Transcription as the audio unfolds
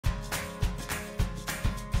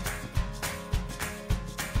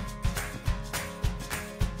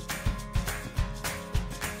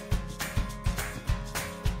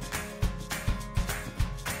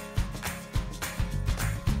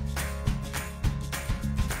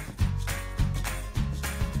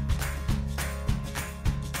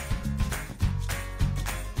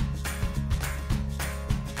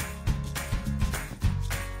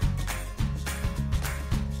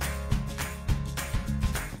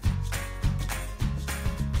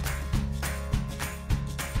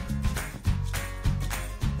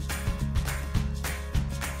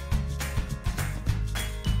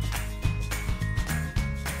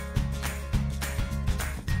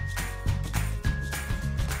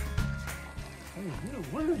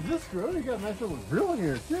what is this grill? You got a nice little grill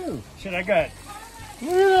here too. Shit, I got.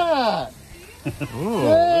 Look at that. Ooh,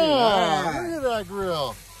 Yeah, look at that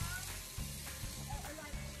grill.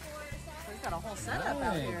 We've got a whole setup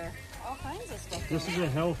out here. All kinds of stuff. This is a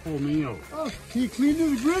healthful meal. Oh, he cleaned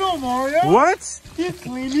his griddle, Mario. what? He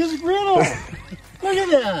cleaned his griddle. Look at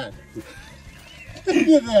that. Look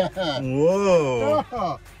at that. Whoa.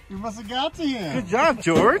 Oh, you must have got to him. Good job,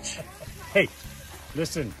 George. Hey,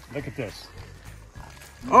 listen, look at this.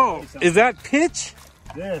 Oh, is that pitch?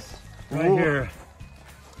 This right Whoa. here.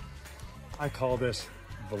 I call this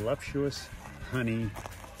voluptuous honey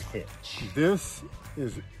pitch. This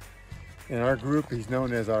is, in our group, he's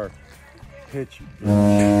known as our pitch.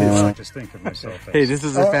 I like to think of myself as. Hey, this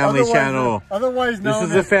is a family channel. Otherwise known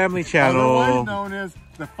This is a family channel. Otherwise known as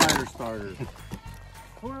the fire starter.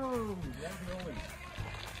 Whoa,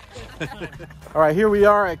 All right, here we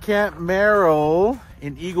are at Camp Merrill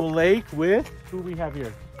in Eagle Lake with, who we have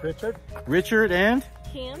here? Richard and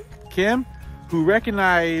Kim, who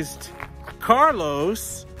recognized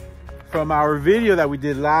Carlos from our video that we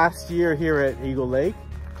did last year here at Eagle Lake.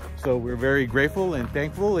 So we're very grateful and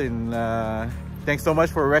thankful, and thanks so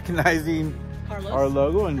much for recognizing our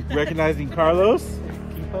logo and recognizing Carlos.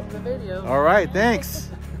 Keep up the video. All right, thanks.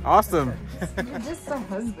 Awesome. You're just a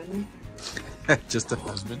husband. Just a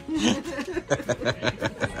husband.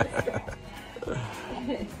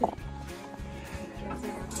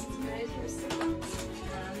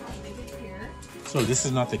 So this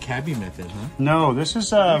is not the cabbie method, huh? No, this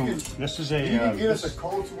is a. You can give us a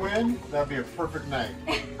cold swim. That'd be a perfect night.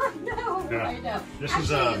 No, Yeah. I know. This Actually,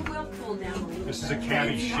 is it will cool down a little. This is a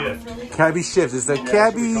cabbie shift. Cabbie shift. It's the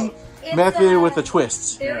cabbie method with a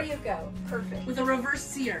twist. There you go. Perfect. With a reverse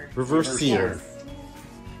sear. Reverse sear.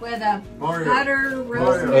 With a Mario. butter,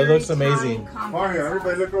 rosemary, It looks amazing. thyme compound Mario, sauce.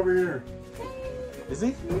 everybody look over here. Is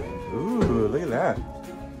he? Ooh, look at that.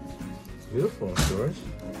 Beautiful, George.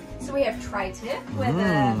 So we have tri-tip with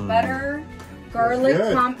a butter, garlic,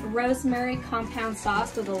 Good. rosemary compound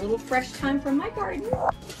sauce with a little fresh thyme from my garden.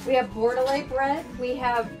 We have bordelaise bread. We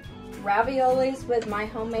have raviolis with my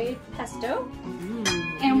homemade pesto.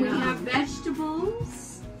 And we have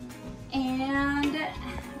vegetables. And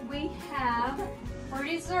we have, for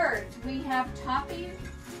dessert, we have toffee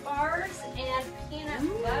bars and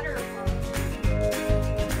peanut butter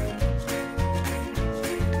bars.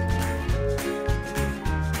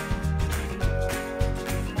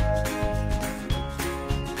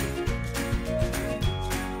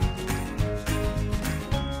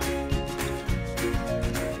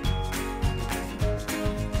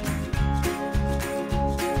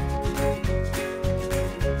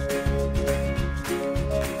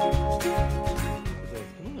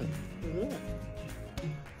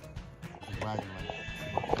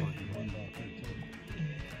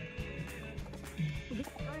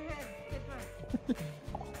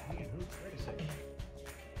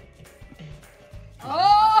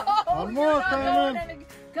 Oh! One more, Carmen.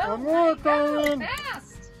 One more, Carmen.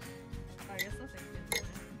 Fast!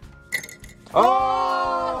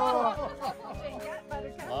 Oh!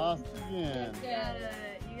 Lost again.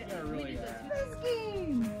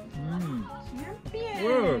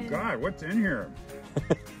 Whoa, God, what's in here?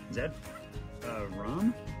 Is that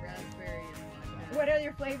rum? Raspberry and What are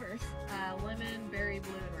your flavors? lemon, berry,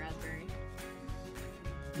 blue, and raspberry.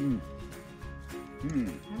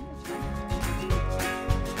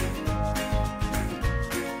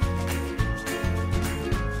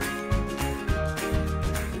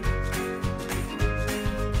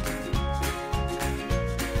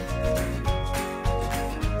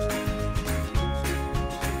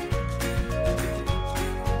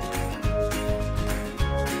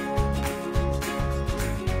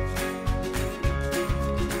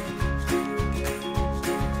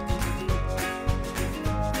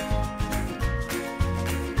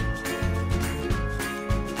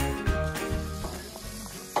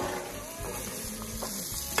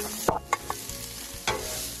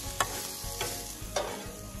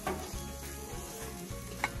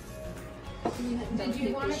 Did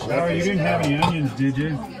you want to Valerie, you didn't have any onions, did you?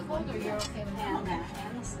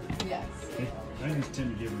 Yes. Onions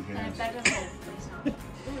tend to give them gas. That doesn't.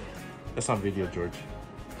 That's on video, George.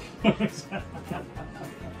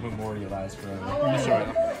 Memorialized forever. What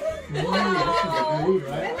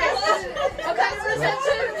kind of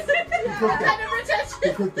retention? What kind of retention?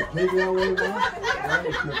 You cook the pig all the way around? Now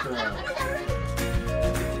you cook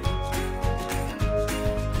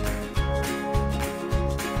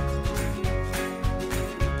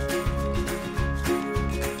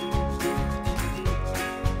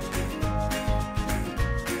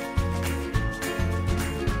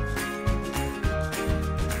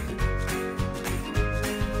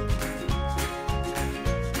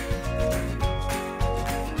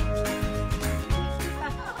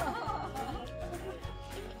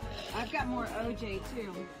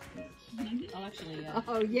Oh, actually, yeah.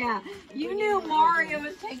 Oh yeah, you knew Mario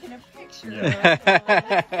was taking a picture. You always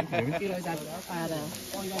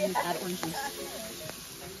add orange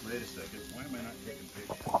juice. Wait a second. Why am I not taking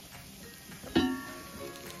pictures?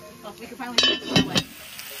 Oh, we can finally get it away.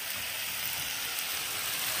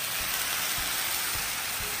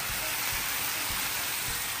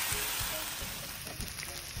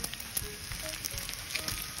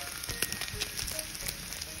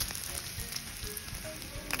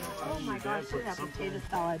 Oh my gosh, look at that potato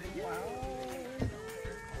salad.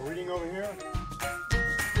 Reading over here.